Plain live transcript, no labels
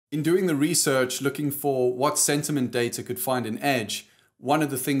In doing the research, looking for what sentiment data could find in Edge, one of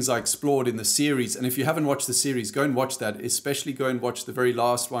the things I explored in the series, and if you haven't watched the series, go and watch that, especially go and watch the very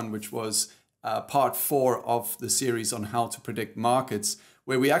last one, which was part 4 of the series on how to predict markets,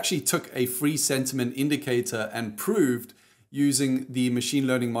 where we actually took a free sentiment indicator and proved using the machine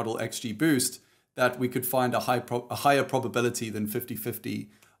learning model XGBoost that we could find a higher probability than 50-50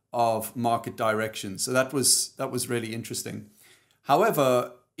 of market direction. So that was really interesting.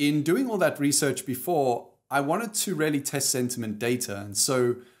 However, in doing all that research before, I wanted to really test sentiment data. And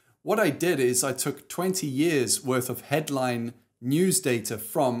so what I did is I took 20 years worth of headline news data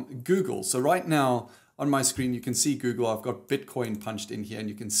from Google. So right now on my screen, you can see Google. I've got Bitcoin punched in here, and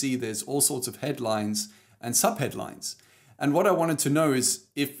you can see there's all sorts of headlines and subheadlines. And what I wanted to know is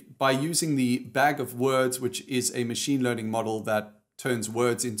if by using the bag of words, which is a machine learning model that turns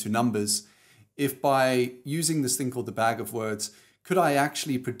words into numbers, if by using this thing called the bag of words, could I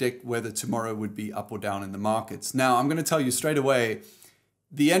actually predict whether tomorrow would be up or down in the markets? Now, I'm going to tell you straight away,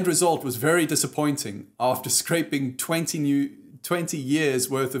 the end result was very disappointing. After scraping 20 years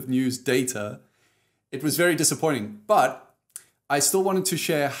worth of news data, it was very disappointing. But I still wanted to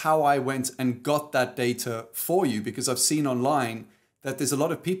share how I went and got that data for you, because I've seen online that there's a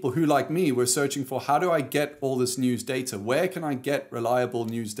lot of people who, like me, were searching for how do I get all this news data? Where can I get reliable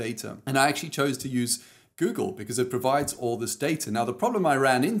news data? And I actually chose to use Google because it provides all this data. Now, the problem I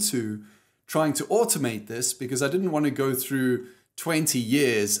ran into trying to automate this, because I didn't want to go through 20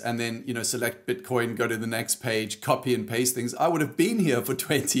 years and then, select Bitcoin, go to the next page, copy and paste things. I would have been here for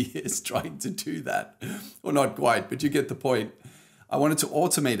 20 years trying to do that. Well, not quite, but you get the point. I wanted to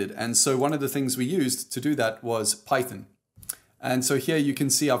automate it. And so one of the things we used to do that was Python. And so here you can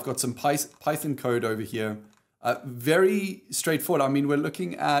see I've got some Python code over here. Very straightforward. I mean, we're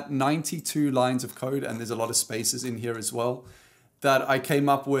looking at 92 lines of code, and there's a lot of spaces in here as well, that I came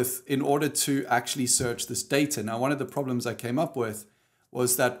up with in order to actually search this data. Now, one of the problems I came up with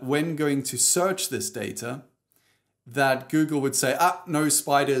was that when going to search this data, that Google would say, no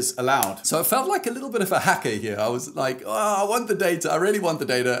spiders allowed. So I felt like a little bit of a hacker here. I was like, I want the data. I really want the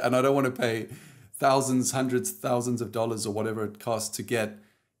data, and I don't want to pay thousands, hundreds, thousands of dollars or whatever it costs to get,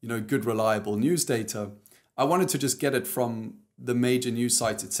 good, reliable news data. I wanted to just get it from the major news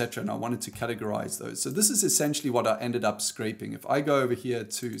sites, etc., and I wanted to categorize those. So this is essentially what I ended up scraping. If I go over here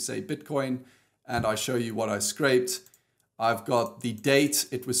to, say, Bitcoin, and I show you what I scraped, I've got the date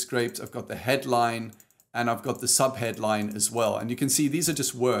it was scraped, I've got the headline, and I've got the subheadline as well. And you can see these are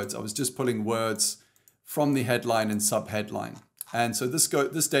just words. I was just pulling words from the headline and subheadline. And so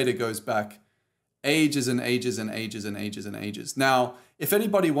this data goes back ages and ages and ages and ages and ages. Now, if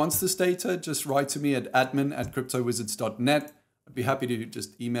anybody wants this data, just write to me at admin@cryptowizards.net. I'd be happy to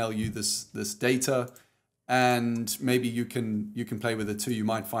just email you this data, and maybe you can play with it too. You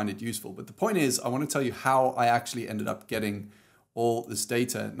might find it useful. But the point is, I want to tell you how I actually ended up getting all this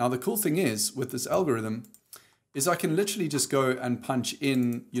data. Now, the cool thing is with this algorithm is I can literally just go and punch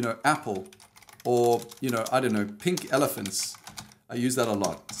in, Apple, or, I don't know, pink elephants. I use that a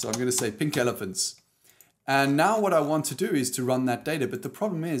lot. So I'm going to say pink elephants. And now what I want to do is to run that data. But the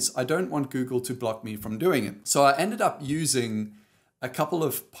problem is I don't want Google to block me from doing it. So I ended up using a couple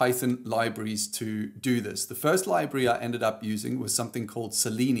of Python libraries to do this. The first library I ended up using was something called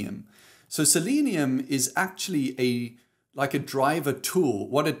Selenium. So Selenium is actually like a driver tool.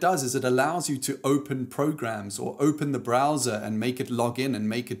 What it does is it allows you to open programs or open the browser and make it log in and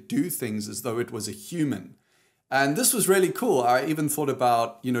make it do things as though it was a human. And this was really cool. I even thought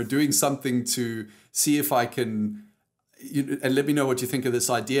about, doing something to see if I can, and let me know what you think of this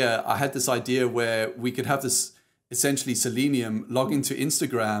idea. I had this idea where we could have this essentially Selenium log into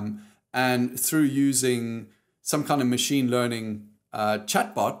Instagram, and through using some kind of machine learning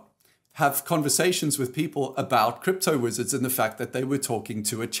chatbot, have conversations with people about crypto wizards and the fact that they were talking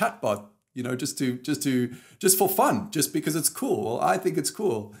to a chatbot, just for fun, just because it's cool. I think it's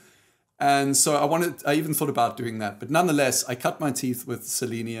cool. And so I even thought about doing that. But nonetheless, I cut my teeth with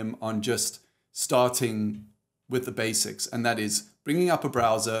Selenium on just starting with the basics. And that is bringing up a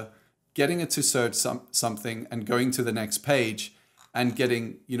browser, getting it to search something and going to the next page and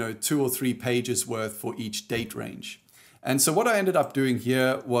getting, 2 or 3 pages worth for each date range. And so what I ended up doing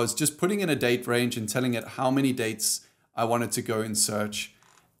here was just putting in a date range and telling it how many dates I wanted to go and search.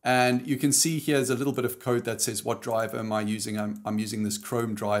 And you can see here's a little bit of code that says what driver am I using. I'm using this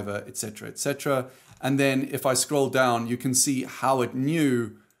Chrome driver, etc., etc. And then if I scroll down, you can see how it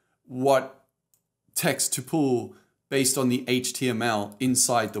knew what text to pull based on the HTML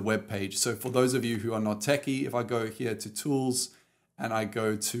inside the web page. So for those of you who are not techie, if I go here to tools and I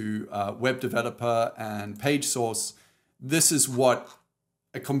go to web developer and page source, this is what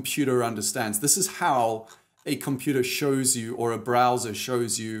a computer understands. This is how a computer shows you, or a browser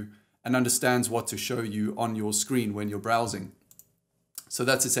shows you and understands what to show you on your screen when you're browsing. So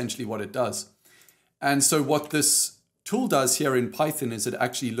that's essentially what it does. And so what this tool does here in Python is it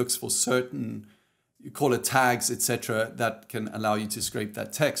actually looks for certain, you call it tags, etc., that can allow you to scrape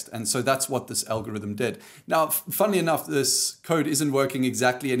that text. And so that's what this algorithm did. Now, funnily enough, this code isn't working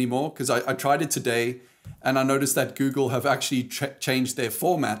exactly anymore, because I tried it today and I noticed that Google have actually changed their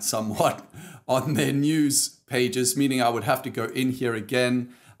format somewhat on their news pages, meaning I would have to go in here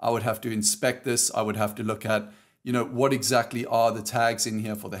again. I would have to inspect this. I would have to look at, you know, what exactly are the tags in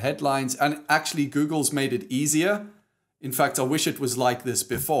here for the headlines. And actually Google's made it easier. In fact, I wish it was like this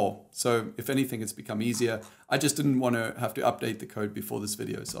before. So if anything, it's become easier. I just didn't want to have to update the code before this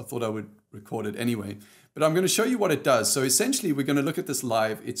video, so I thought I would record it anyway. But I'm going to show you what it does. So essentially, we're going to look at this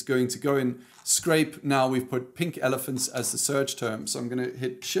live. It's going to go and scrape. Now we've put pink elephants as the search term. So I'm going to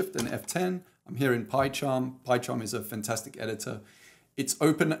hit Shift and F10. I'm here in PyCharm. PyCharm is a fantastic editor. It's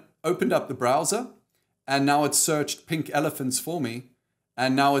opened up the browser, and now it's searched pink elephants for me.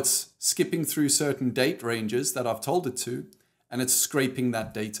 And now it's skipping through certain date ranges that I've told it to, and it's scraping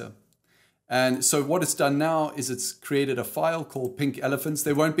that data. And so what it's done now is it's created a file called pink elephants.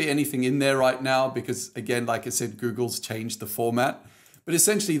 There won't be anything in there right now because, again, like I said, Google's changed the format. But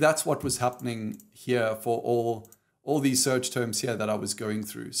essentially, that's what was happening here for all these search terms here that I was going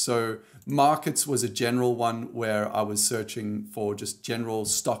through. So markets was a general one where I was searching for just general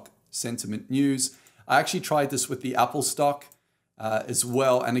stock sentiment news. I actually tried this with the Apple stock as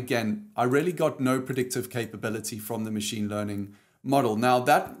well. And again, I really got no predictive capability from the machine learning model. Now,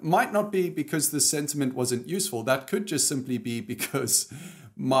 that might not be because the sentiment wasn't useful. That could just simply be because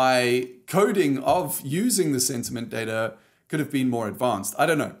my coding of using the sentiment data could have been more advanced. I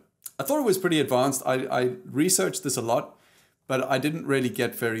don't know. I thought it was pretty advanced. I researched this a lot, but I didn't really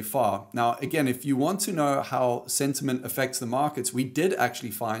get very far. Now, again, if you want to know how sentiment affects the markets, we did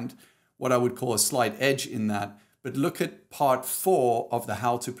actually find what I would call a slight edge in that. But look at part 4 of the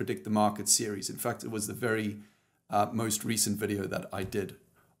How to Predict the Market series. In fact, it was the very most recent video that I did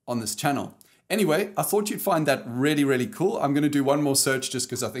on this channel. Anyway, I thought you'd find that really, really cool. I'm going to do one more search just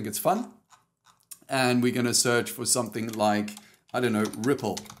because I think it's fun. And we're going to search for something like, I don't know,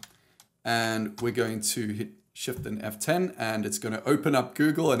 Ripple. And we're going to hit Shift and F10, and it's going to open up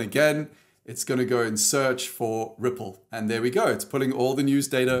Google. And again, it's going to go and search for Ripple. And there we go. It's pulling all the news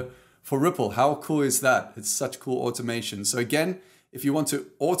data for Ripple. How cool is that? It's such cool automation. So again, if you want to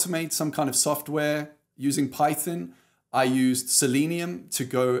automate some kind of software using Python, I used Selenium to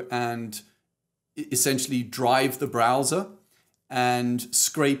go and essentially drive the browser, and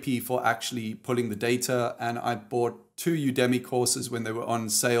Scrapy for actually pulling the data. And I bought 2 Udemy courses when they were on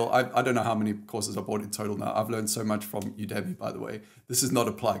sale. I don't know how many courses I bought in total now. I've learned so much from Udemy, by the way. This is not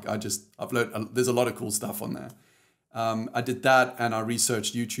a plug. I've learned, there's a lot of cool stuff on there. I did that, and I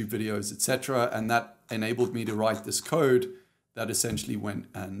researched YouTube videos, etc. And that enabled me to write this code that essentially went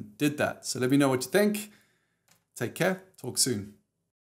and did that. So let me know what you think. Take care. Talk soon.